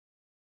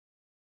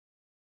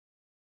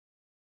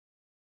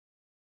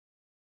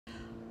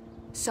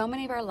So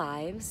many of our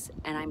lives,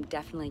 and I'm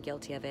definitely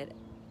guilty of it,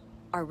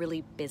 are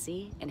really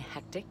busy and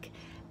hectic,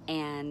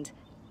 and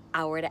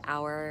hour to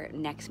hour,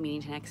 next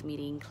meeting to next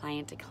meeting,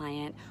 client to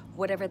client,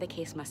 whatever the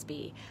case must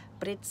be.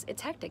 But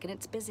it's hectic and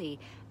it's busy,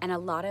 and a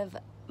lot of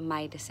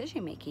my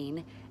decision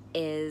making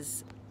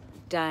is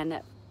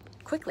done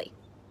quickly.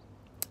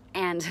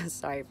 And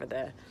sorry for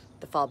the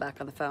fall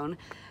back on the phone.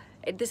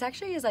 This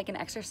actually is like an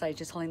exercise,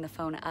 just holding the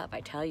phone up.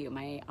 I tell you,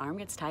 my arm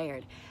gets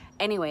tired.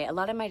 Anyway, a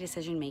lot of my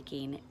decision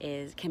making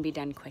can be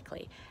done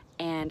quickly.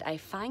 And I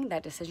find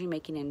that decision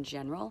making in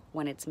general,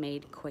 when it's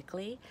made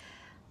quickly,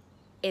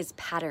 is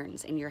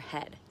patterns in your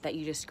head that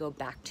you just go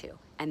back to.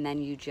 And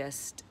then you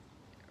just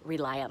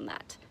rely on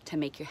that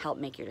to help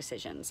make your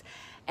decisions.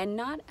 And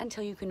not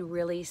until you can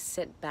really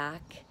sit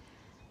back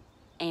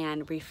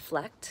and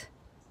reflect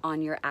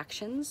on your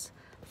actions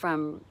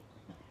from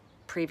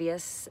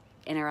previous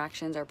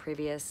interactions or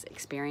previous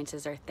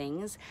experiences or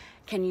things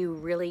can you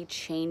really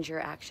change your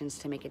actions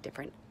to make a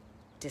different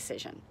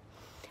decision.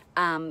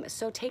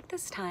 So take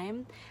this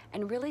time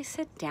and really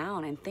sit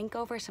down and think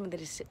over some of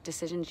the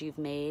decisions you've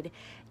made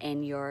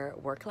in your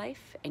work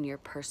life, in your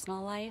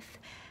personal life,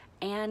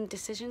 and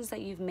decisions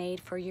that you've made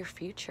for your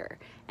future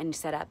and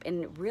set up,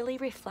 and really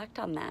reflect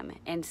on them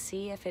and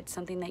see if it's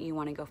something that you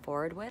want to go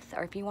forward with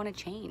or if you want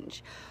to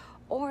change.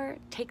 Or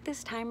take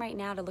this time right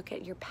now to look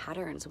at your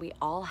patterns. We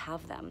all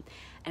have them.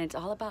 And it's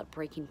all about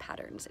breaking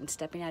patterns and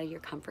stepping out of your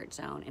comfort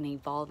zone and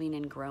evolving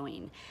and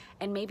growing.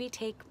 And maybe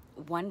take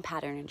one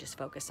pattern and just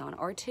focus on,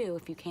 or two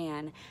if you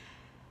can,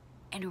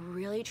 and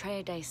really try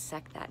to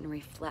dissect that and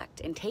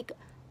reflect and take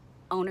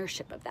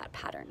ownership of that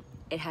pattern.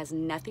 It has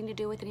nothing to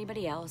do with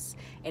anybody else.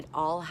 It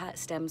all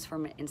stems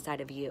from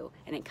inside of you,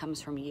 and it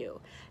comes from you,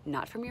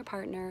 not from your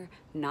partner,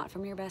 not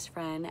from your best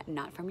friend,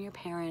 not from your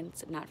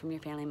parents, not from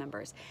your family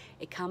members.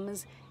 It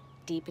comes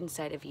deep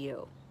inside of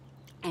you.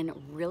 And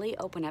really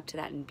open up to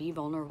that and be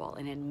vulnerable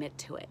and admit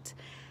to it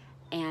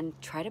and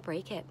try to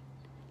break it.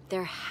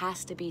 There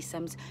has to be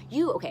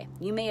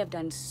you may have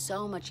done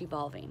so much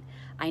evolving.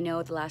 I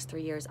know the last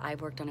 3 years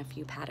I've worked on a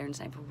few patterns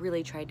and I've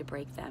really tried to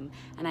break them,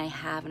 and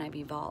I've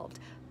evolved.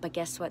 But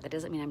guess what? That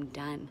doesn't mean I'm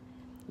done.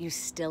 You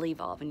still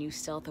evolve and you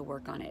still have to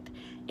work on it.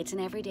 It's an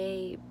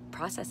everyday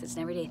process, it's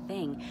an everyday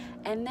thing.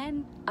 And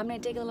then I'm gonna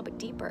dig a little bit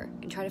deeper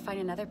and try to find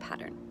another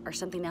pattern or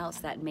something else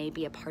that may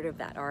be a part of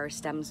that or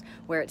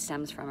where it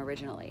stems from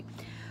originally.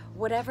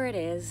 Whatever it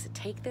is,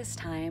 take this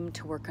time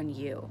to work on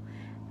you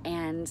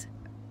and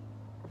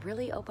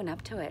really open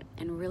up to it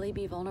and really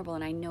be vulnerable.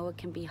 And I know it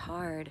can be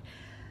hard,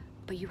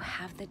 but you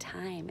have the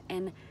time.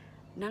 And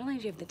not only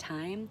do you have the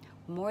time,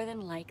 more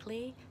than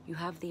likely you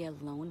have the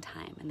alone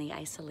time and the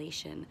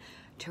isolation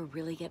to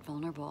really get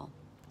vulnerable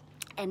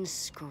and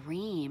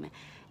scream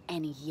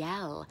and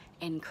yell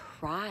and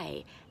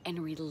cry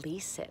and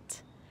release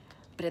it.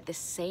 But at the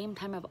same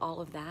time of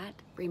all of that,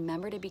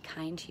 remember to be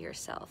kind to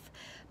yourself,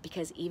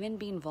 because even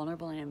being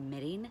vulnerable and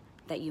admitting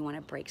that you want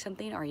to break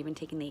something, or even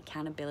taking the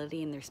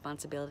accountability and the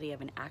responsibility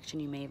of an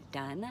action you may have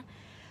done,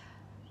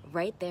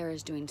 right there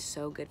is doing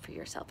so good for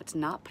yourself. It's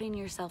not putting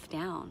yourself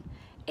down.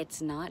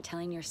 It's not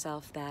telling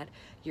yourself that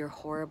you're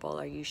horrible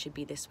or you should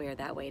be this way or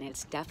that way. And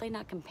it's definitely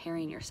not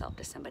comparing yourself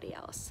to somebody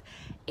else.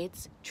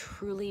 It's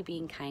truly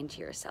being kind to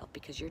yourself,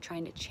 because you're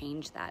trying to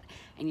change that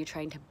and you're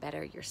trying to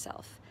better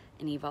yourself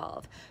and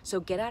evolve. So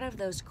get out of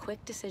those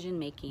quick decision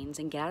makings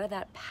and get out of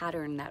that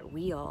pattern, that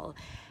wheel,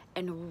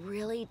 and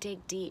really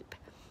dig deep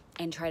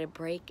and try to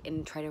break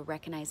and try to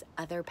recognize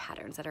other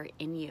patterns that are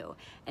in you,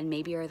 and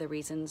maybe are the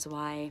reasons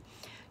why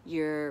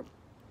you're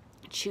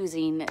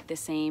choosing the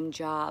same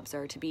jobs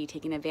or to be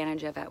taken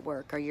advantage of at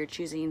work, or you're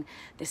choosing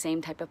the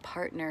same type of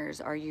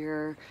partners, or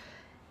you're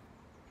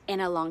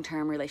in a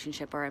long-term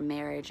relationship or a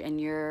marriage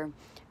and you're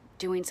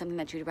doing something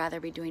that you'd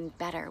rather be doing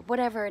better.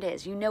 Whatever it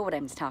is, you know what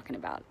I'm talking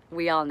about.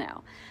 We all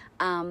know.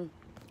 And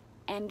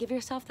give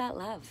yourself that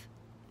love.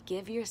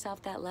 Give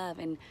yourself that love,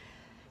 and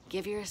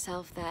give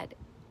yourself that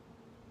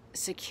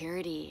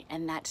security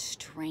and that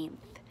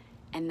strength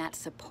and that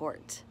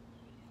support,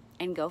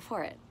 and go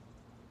for it.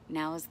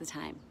 Now is the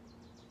time.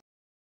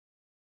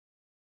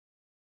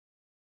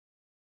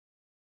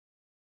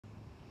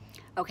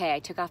 Okay, I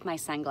took off my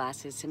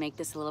sunglasses to make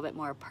this a little bit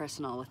more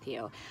personal with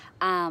you.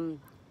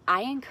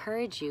 I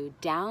encourage you,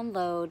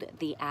 download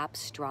the app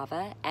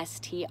Strava,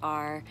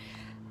 S-T-R-A-V-A.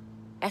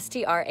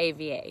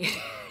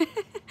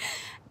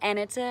 And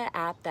it's an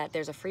app that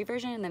there's a free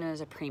version and then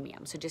there's a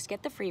premium. So just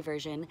get the free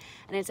version,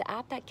 and it's an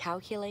app that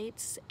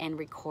calculates and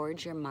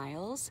records your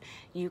miles.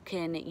 You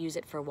can use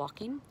it for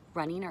walking,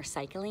 running, or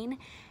cycling,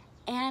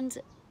 and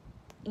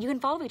you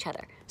can follow each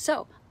other.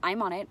 So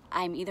I'm on it.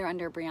 I'm either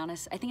under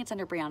Briana, I think it's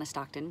under Briana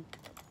Stockton.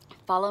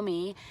 Follow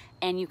me,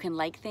 and you can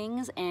like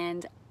things,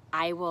 and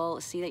I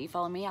will see that you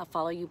follow me, I'll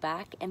follow you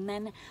back. And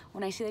then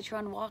when I see that you're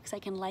on walks, I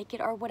can like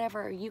it, or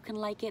whatever, or you can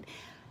like it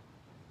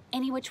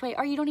any which way,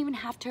 or you don't even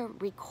have to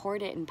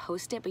record it and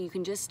post it, but you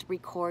can just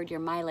record your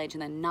mileage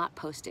and then not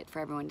post it for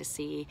everyone to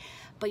see,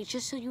 but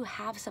just so you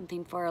have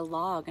something for a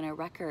log and a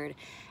record.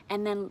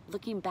 And then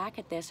looking back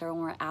at this, or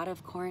when we're out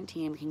of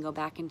quarantine, we can go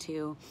back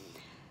into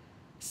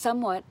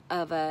somewhat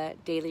of a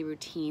daily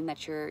routine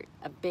that you're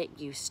a bit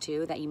used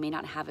to, that you may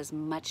not have as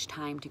much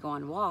time to go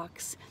on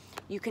walks,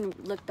 you can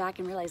look back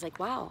and realize like,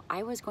 wow,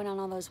 I was going on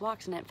all those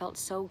walks and it felt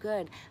so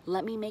good.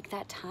 Let me make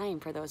that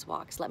time for those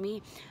walks. Let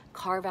me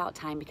carve out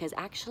time, because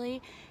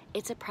actually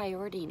it's a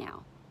priority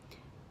now.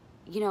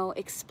 You know,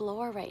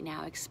 explore right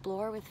now,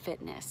 explore with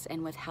fitness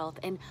and with health,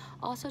 and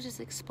also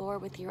just explore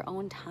with your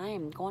own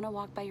time. Go on a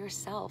walk by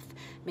yourself.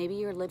 Maybe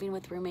you're living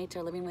with roommates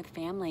or living with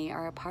family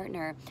or a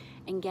partner,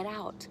 and get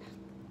out.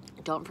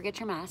 Don't forget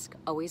your mask,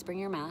 always bring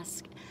your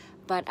mask,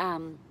 but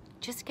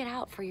just get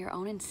out for your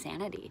own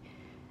insanity,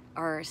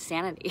 or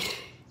sanity.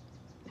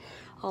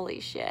 Holy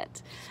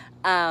shit.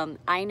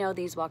 I know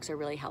these walks are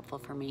really helpful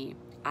for me.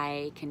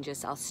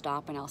 I'll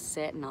stop and I'll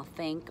sit and I'll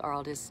think, or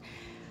I'll just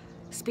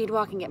speed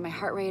walk and get my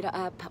heart rate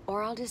up,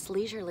 or I'll just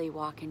leisurely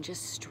walk and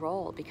just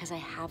stroll because I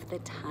have the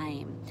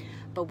time.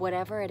 But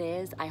whatever it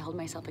is, I hold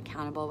myself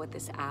accountable with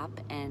this app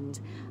and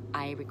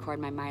I record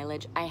my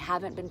mileage. I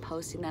haven't been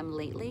posting them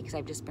lately because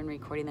I've just been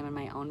recording them in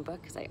my own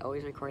book, because I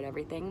always record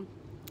everything.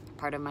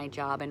 Part of my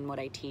job and what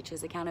I teach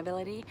is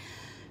accountability.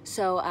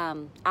 So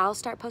I'll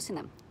start posting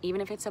them.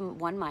 Even if it's a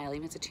 1 mile,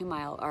 even if it's a 2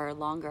 mile or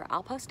longer,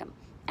 I'll post them.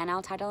 And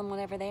I'll title them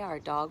whatever they are,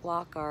 dog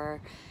walk, or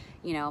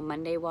you know,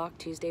 Monday walk,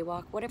 Tuesday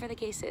walk, whatever the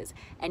case is.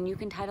 And you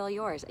can title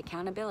yours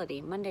accountability,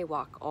 Monday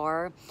walk,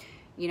 or,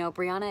 you know,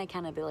 Briana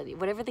accountability,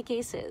 whatever the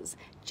case is.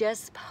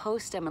 Just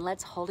post them and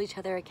let's hold each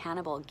other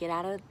accountable. Get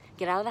out of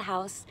the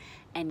house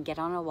and get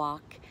on a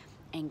walk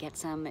and get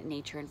some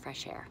nature and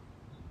fresh air.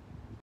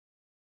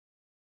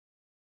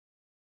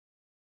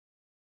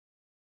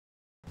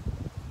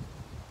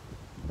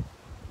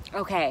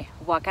 Okay,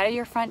 walk out of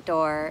your front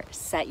door,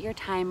 set your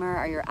timer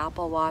or your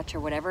Apple Watch or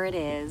whatever it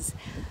is,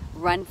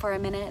 run for a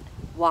minute,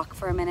 walk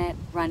for a minute,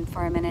 run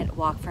for a minute,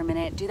 walk for a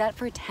minute. Do that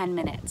for 10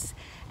 minutes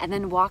and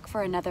then walk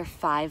for another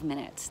 5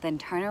 minutes. Then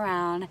turn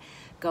around,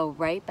 go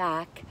right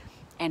back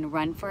and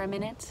run for a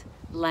minute,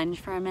 lunge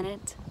for a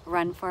minute,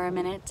 run for a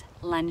minute,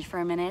 lunge for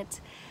a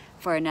minute,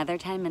 for another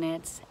 10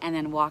 minutes, and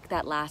then walk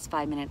that last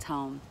 5 minutes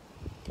home.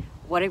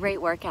 What a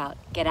great workout.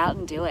 Get out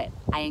and do it.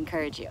 I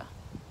encourage you.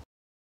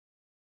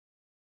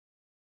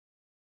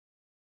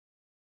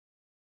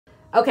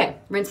 Okay,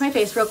 rinse my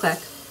face real quick.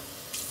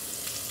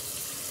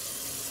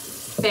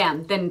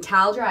 Bam, then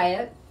towel dry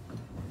it.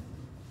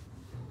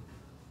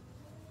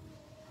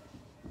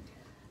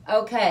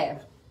 Okay.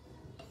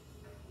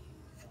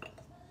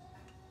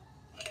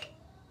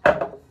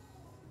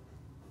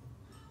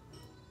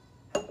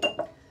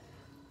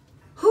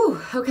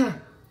 Whew, okay.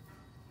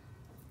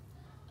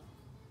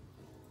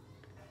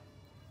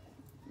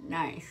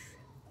 Nice.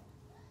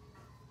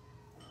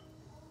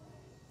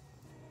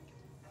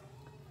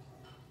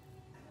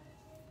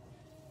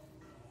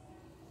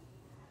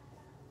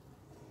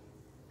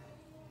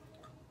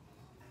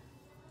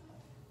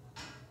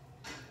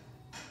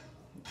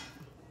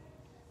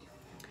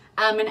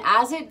 And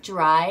as it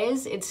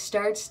dries, it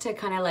starts to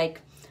kind of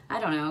like, I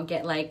don't know,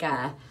 get like,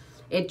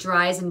 it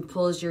dries and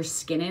pulls your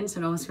skin in, so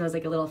it almost feels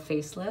like a little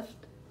facelift.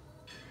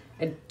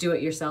 A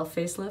do-it-yourself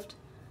facelift.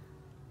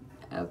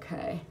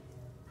 Okay.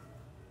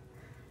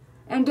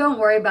 And don't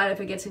worry about it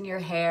if it gets in your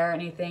hair or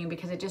anything,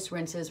 because it just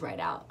rinses right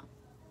out.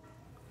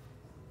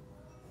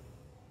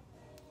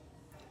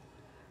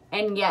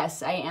 And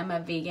yes, I am a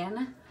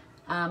vegan,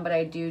 but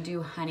I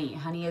do honey.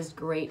 Honey is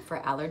great for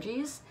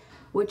allergies,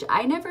 which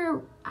I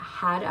never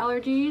had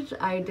allergies.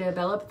 I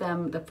developed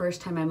them the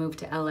first time I moved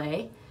to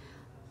LA,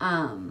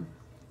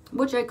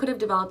 which I could have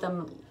developed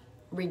them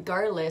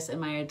regardless in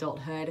my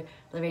adulthood,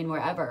 living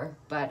wherever,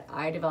 but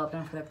I developed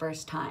them for the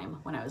first time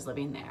when I was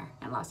living there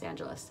in Los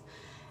Angeles.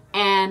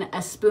 And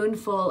a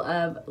spoonful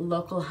of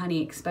local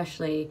honey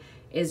especially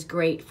is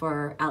great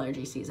for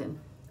allergy season.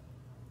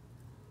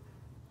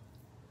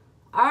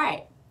 All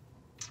right.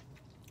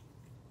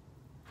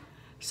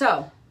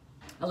 So,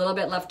 a little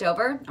bit left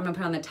over. I'm gonna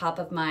put on the top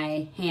of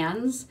my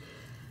hands,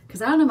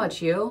 because I don't know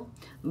about you,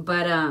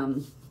 but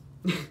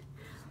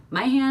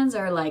my hands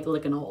are like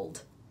looking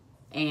old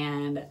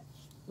and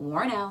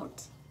worn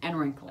out and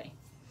wrinkly.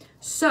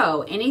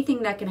 So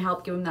anything that can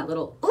help give them that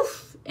little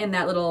oof and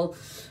that little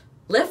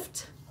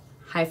lift,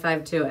 high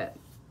five to it.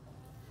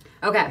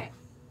 Okay,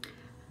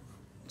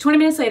 20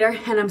 minutes later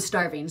and I'm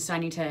starving, so I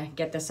need to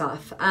get this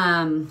off.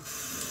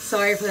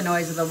 Sorry for the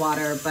noise of the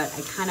water, but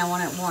I kind of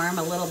want it warm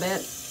a little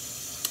bit.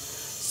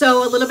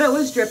 So a little bit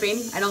was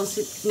dripping. I don't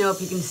know if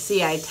you can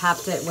see, I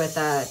tapped it with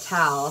a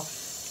towel,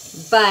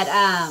 but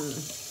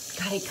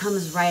God, it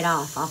comes right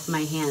off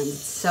my hands.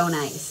 It's so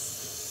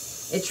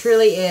nice. It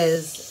truly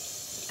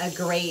is a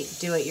great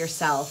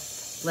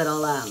do-it-yourself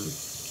little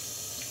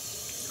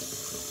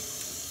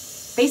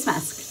face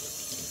mask.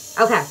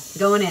 Okay,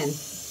 going in.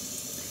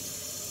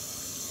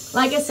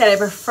 Like I said, I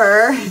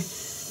prefer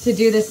to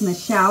do this in the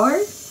shower,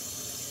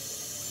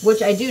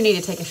 which I do need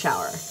to take a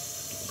shower.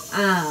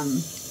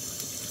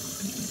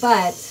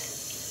 But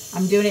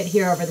I'm doing it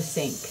here over the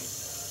sink.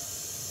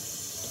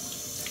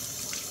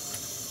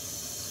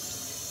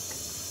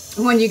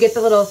 When you get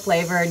the little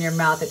flavor in your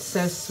mouth, it's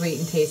so sweet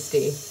and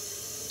tasty.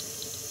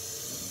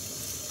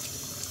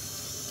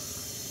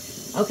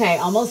 Okay,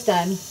 almost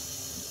done.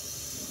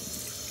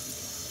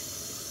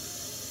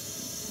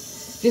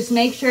 Just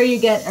make sure you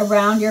get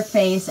around your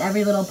face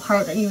every little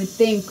part that you would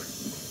think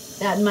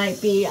that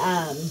might be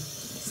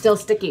still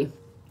sticky.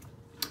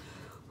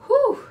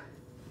 Whew.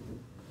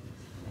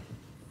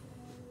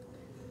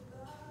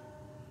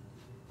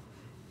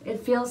 It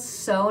feels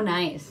so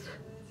nice.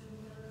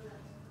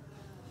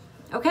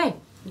 Okay,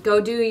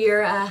 go do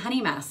your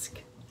honey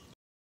mask.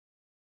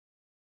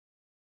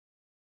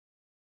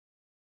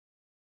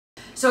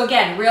 So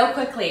again, real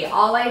quickly,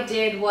 all I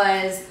did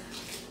was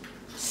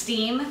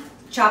steam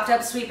chopped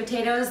up sweet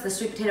potatoes, the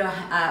sweet potato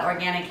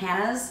organic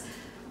Hannah's,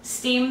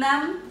 steam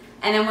them,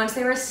 and then once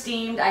they were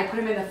steamed, I put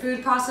them in the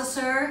food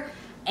processor,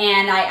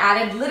 and I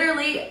added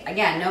literally,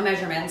 again, no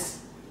measurements.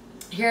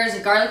 Here's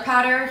garlic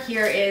powder,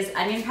 here is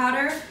onion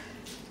powder,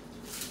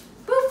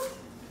 boop,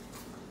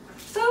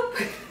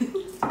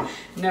 boop,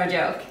 no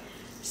joke.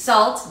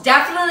 Salt,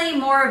 definitely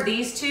more of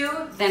these two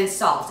than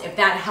salt, if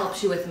that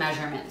helps you with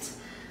measurement.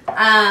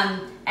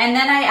 And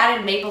then I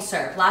added maple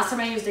syrup. Last time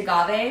I used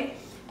agave,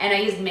 and I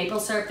used maple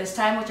syrup this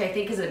time, which I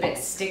think is a bit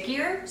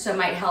stickier, so it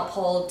might help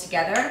hold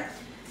together.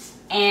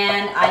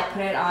 And I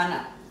put it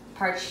on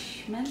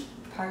parchment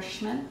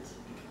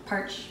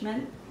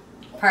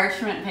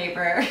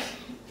paper,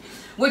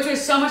 which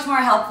was so much more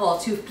helpful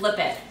to flip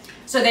it.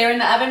 So they were in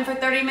the oven for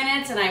 30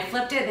 minutes, and I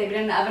flipped it. They've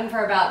been in the oven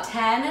for about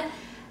 10,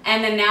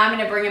 and then now I'm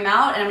gonna bring them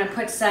out, and I'm gonna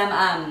put some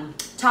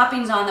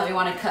toppings on that we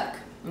wanna cook,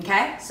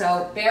 okay?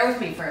 So bear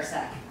with me for a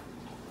sec.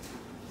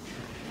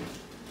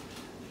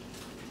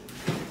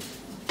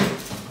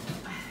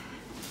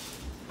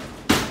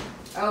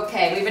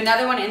 Okay, we have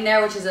another one in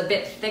there which is a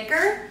bit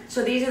thicker.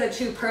 So these are the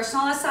two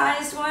personalized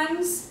sized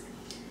ones.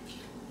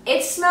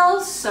 It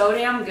smells so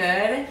damn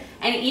good.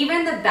 And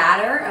even the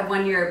batter of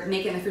when you're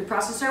making the food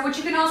processor, which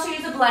you can also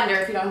use a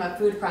blender if you don't have a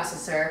food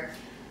processor,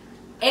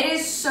 it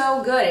is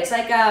so good. It's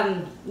like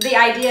the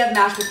idea of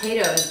mashed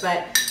potatoes,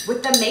 but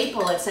with the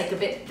maple, it's like a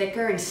bit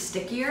thicker and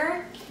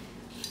stickier,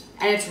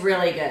 and it's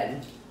really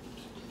good.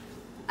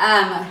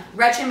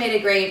 Gretchen made a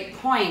great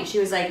point. She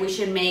was like, we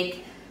should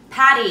make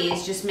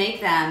patties, just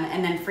make them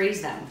and then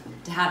freeze them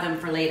to have them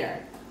for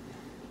later.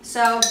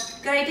 So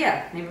good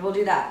idea, maybe we'll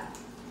do that.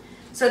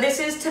 So this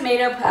is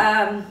tomato,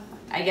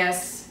 I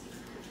guess,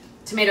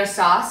 tomato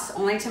sauce,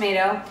 only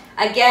tomato.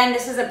 Again,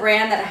 this is a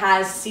brand that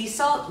has sea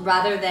salt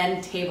rather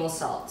than table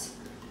salt.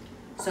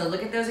 So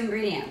look at those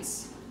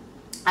ingredients.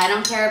 I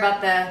don't care about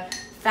the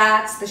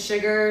fats, the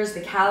sugars, the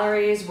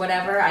calories,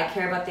 whatever, I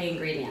care about the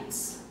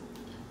ingredients.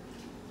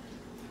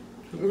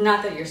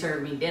 Not that you're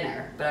serving me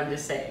dinner, but I'm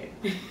just saying.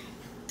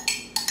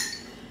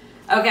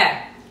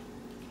 Okay,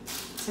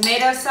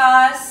 tomato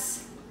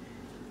sauce.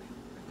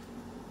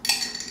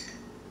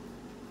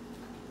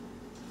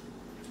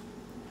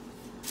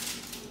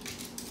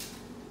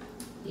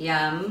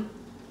 Yum.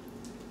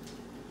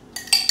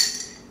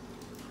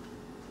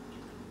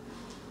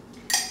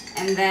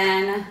 And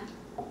then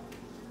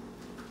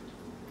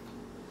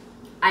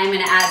I'm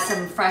gonna add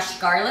some fresh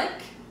garlic.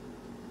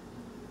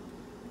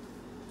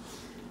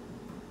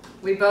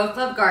 We both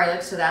love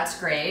garlic, so that's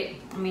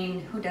great. I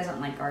mean, who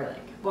doesn't like garlic?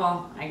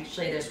 Well,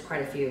 actually, there's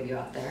quite a few of you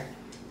out there.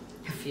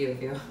 A few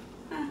of you.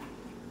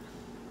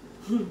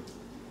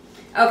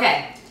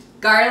 Okay,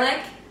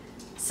 garlic,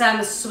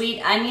 some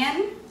sweet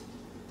onion,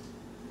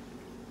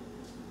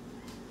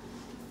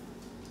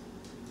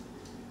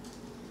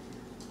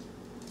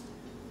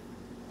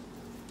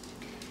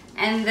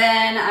 and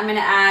then I'm gonna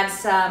add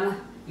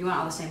some, you want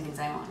all the same things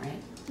I want, right?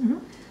 Mm-hmm.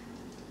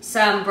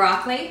 Some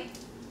broccoli.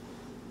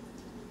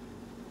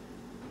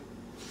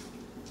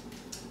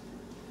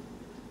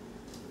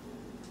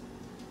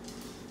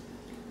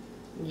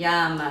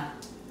 Yum.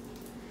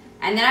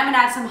 And then I'm gonna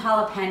add some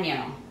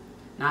jalapeno.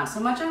 Not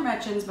so much on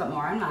Gretchen's, but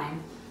more on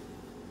mine.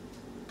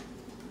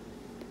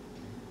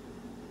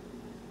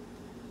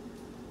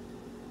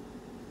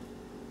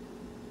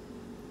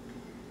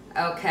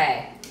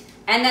 Okay.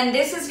 And then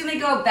this is gonna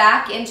go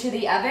back into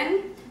the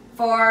oven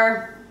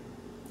for,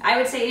 I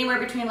would say anywhere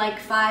between like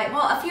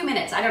a few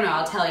minutes. I don't know,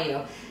 I'll tell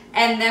you.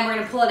 And then we're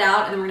gonna pull it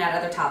out and then we're gonna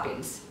add other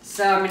toppings.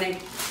 So I'm gonna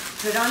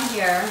put it on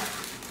here.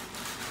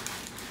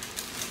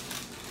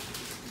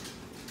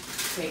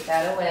 Take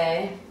that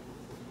away.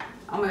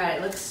 Oh my God,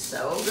 it looks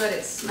so good.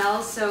 It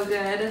smells so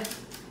good.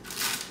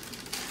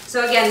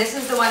 So again, this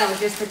is the one that was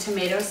just the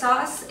tomato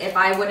sauce. If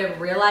I would have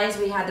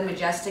realized we had the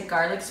Majestic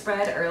garlic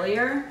spread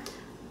earlier,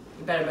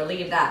 you better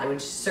believe that. It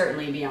would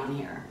certainly be on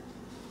here.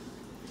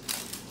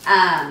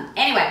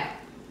 Anyway,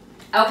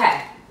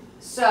 okay.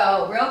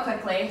 So real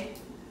quickly,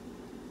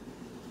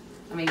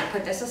 let me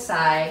put this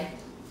aside.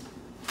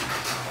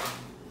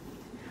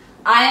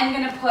 I am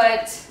gonna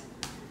put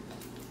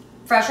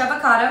fresh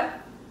avocado.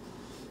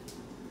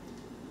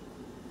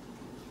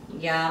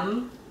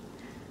 Yum.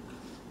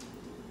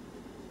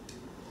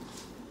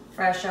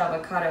 Fresh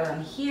avocado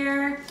in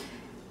here.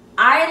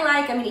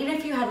 I mean, even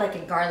if you had like a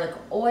garlic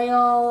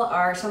oil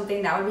or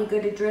something, that would be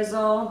good to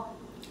drizzle.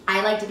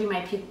 I like to do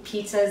my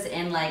pizzas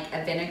in like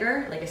a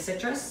vinegar, like a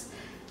citrus,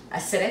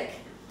 acidic.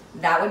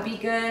 That would be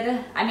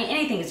good. I mean,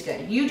 anything is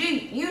good. You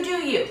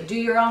do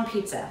your own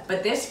pizza.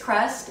 But this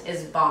crust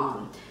is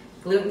bomb.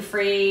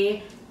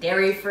 Gluten-free,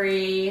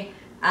 dairy-free,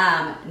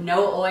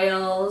 no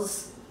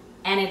oils,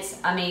 and it's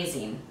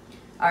amazing.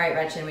 All right,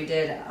 Gretchen, we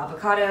did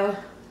avocado,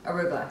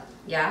 arugula.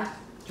 Yeah?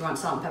 Do you want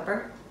salt and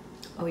pepper?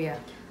 Oh yeah.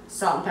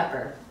 Salt and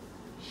pepper.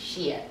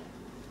 Shit.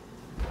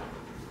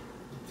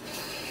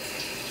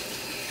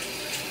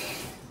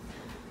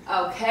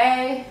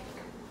 Okay.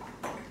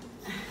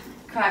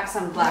 Crack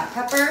some black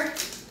pepper.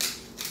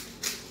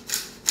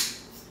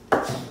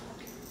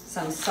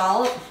 Some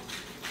salt.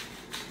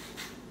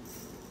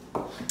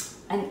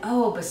 And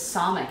oh,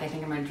 balsamic. I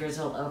think I'm gonna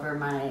drizzle over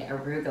my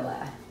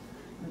arugula.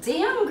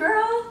 Damn,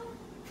 girl.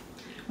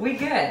 We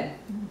good.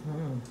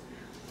 Mm-hmm.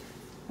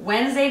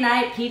 Wednesday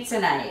night, pizza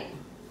night.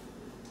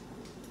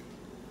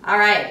 All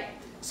right.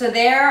 So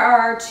there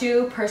are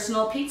 2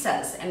 personal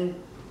pizzas, and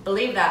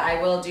believe that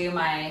I will do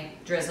my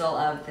drizzle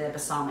of the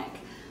balsamic,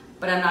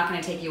 but I'm not going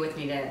to take you with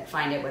me to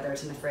find it, whether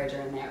it's in the fridge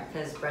or in there,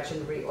 because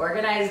Gretchen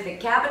reorganized the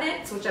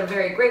cabinets, which I'm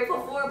very grateful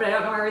for, but I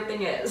don't know where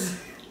everything is.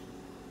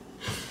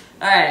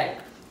 All right.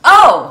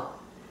 Oh,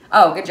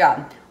 good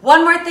job.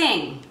 One more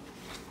thing.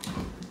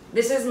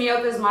 This is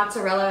Miyoko's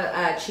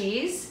mozzarella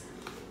cheese.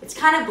 It's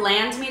kind of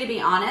bland to me, to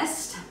be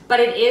honest, but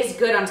it is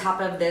good on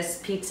top of this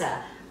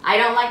pizza. I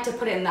don't like to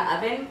put it in the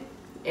oven.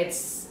 It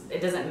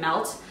doesn't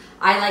melt.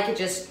 I like it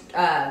just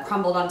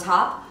crumbled on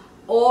top,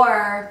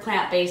 or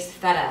plant-based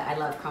feta. I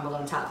love crumbled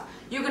on top.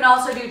 You can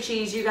also do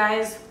cheese, you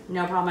guys.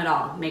 No problem at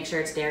all. Make sure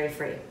it's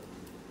dairy-free.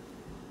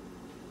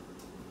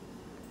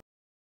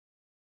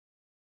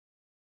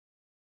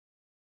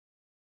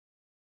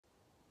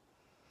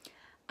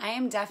 I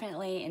am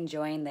definitely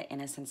enjoying the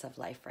innocence of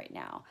life right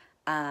now.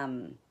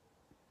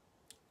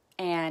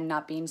 And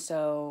not being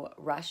so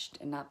rushed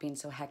and not being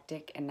so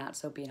hectic and not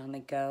so being on the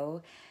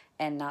go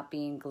and not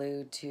being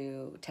glued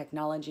to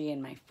technology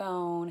and my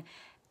phone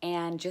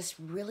and just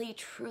really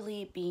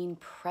truly being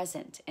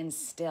present and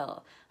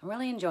still. I'm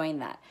really enjoying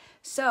that.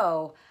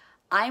 So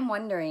I'm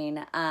wondering,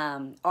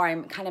 or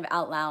I'm kind of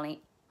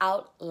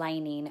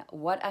outlining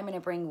what I'm gonna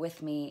bring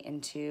with me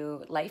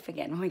into life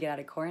again when we get out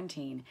of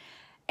quarantine.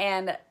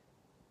 And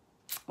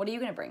what are you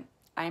gonna bring?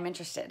 I'm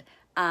interested.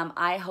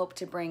 I hope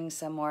to bring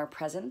some more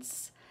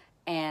presence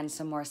and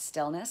some more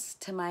stillness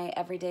to my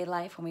everyday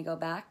life when we go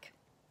back.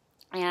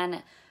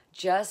 And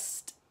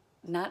just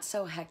not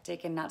so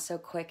hectic and not so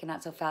quick and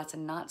not so fast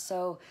and not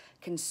so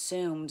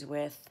consumed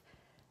with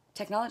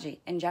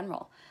technology in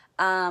general.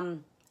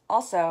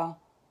 Also,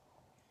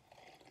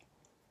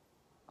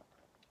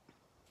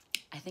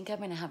 I think I'm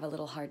gonna have a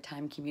little hard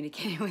time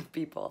communicating with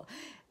people.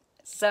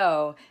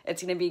 So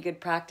it's gonna be good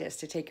practice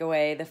to take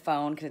away the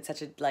phone, because it's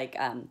such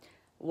a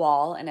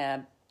wall and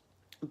a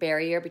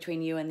barrier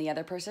between you and the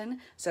other person.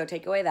 So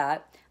take away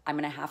that. I'm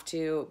gonna have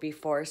to be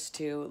forced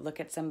to look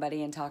at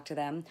somebody and talk to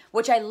them,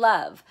 which I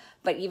love,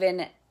 but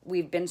even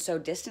we've been so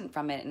distant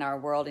from it in our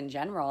world in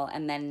general,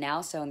 and then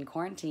now so in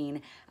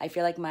quarantine, I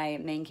feel like my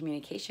main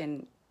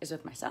communication is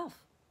with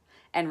myself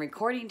and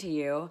recording to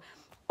you,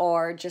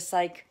 or just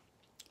like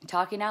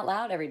talking out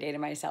loud every day to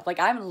myself. Like,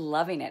 I'm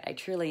loving it. I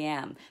truly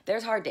am.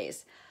 There's hard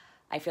days.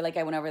 I feel like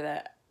I went over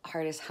the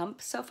hardest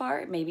hump so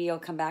far. Maybe it'll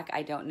come back.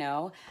 I don't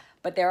know.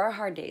 But there are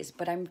hard days,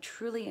 but I'm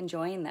truly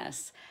enjoying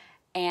this.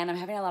 And I'm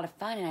having a lot of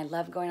fun, and I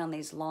love going on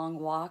these long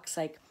walks.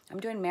 Like, I'm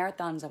doing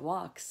marathons of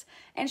walks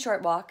and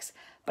short walks,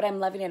 but I'm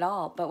loving it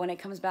all. But when it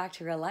comes back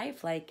to real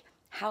life, like,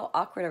 how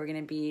awkward are we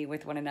going to be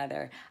with one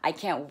another? I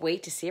can't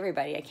wait to see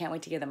everybody. I can't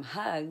wait to give them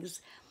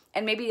hugs.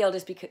 And maybe it'll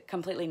just be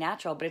completely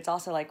natural, but it's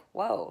also like,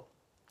 whoa,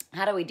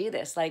 how do we do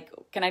this? Like,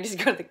 can I just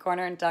go to the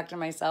corner and talk to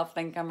myself,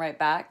 then come right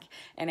back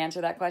and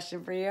answer that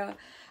question for you?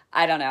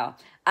 I don't know.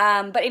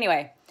 But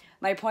anyway,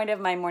 my point of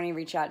my morning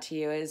reach out to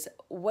you is,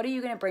 what are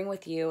you going to bring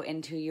with you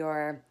into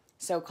your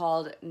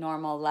so-called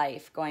normal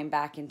life, going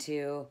back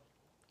into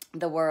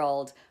the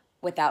world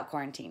without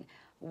quarantine?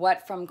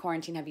 What from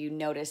quarantine have you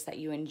noticed that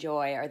you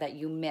enjoy, or that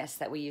you miss,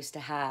 that we used to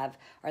have,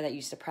 or that you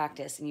used to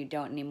practice and you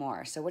don't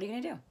anymore? So what are you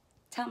going to do?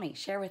 Tell me,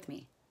 share with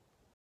me.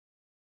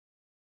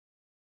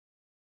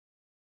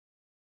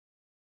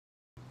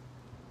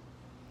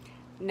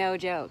 No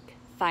joke.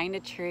 Find a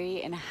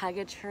tree and hug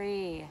a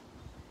tree.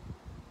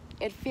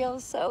 It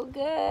feels so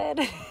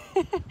good.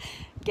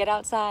 Get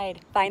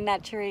outside, find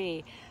that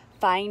tree,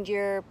 find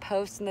your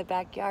post in the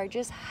backyard,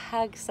 just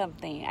hug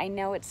something. I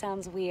know it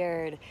sounds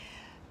weird,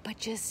 but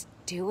just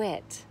do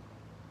it.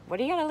 What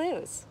are you gonna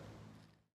lose?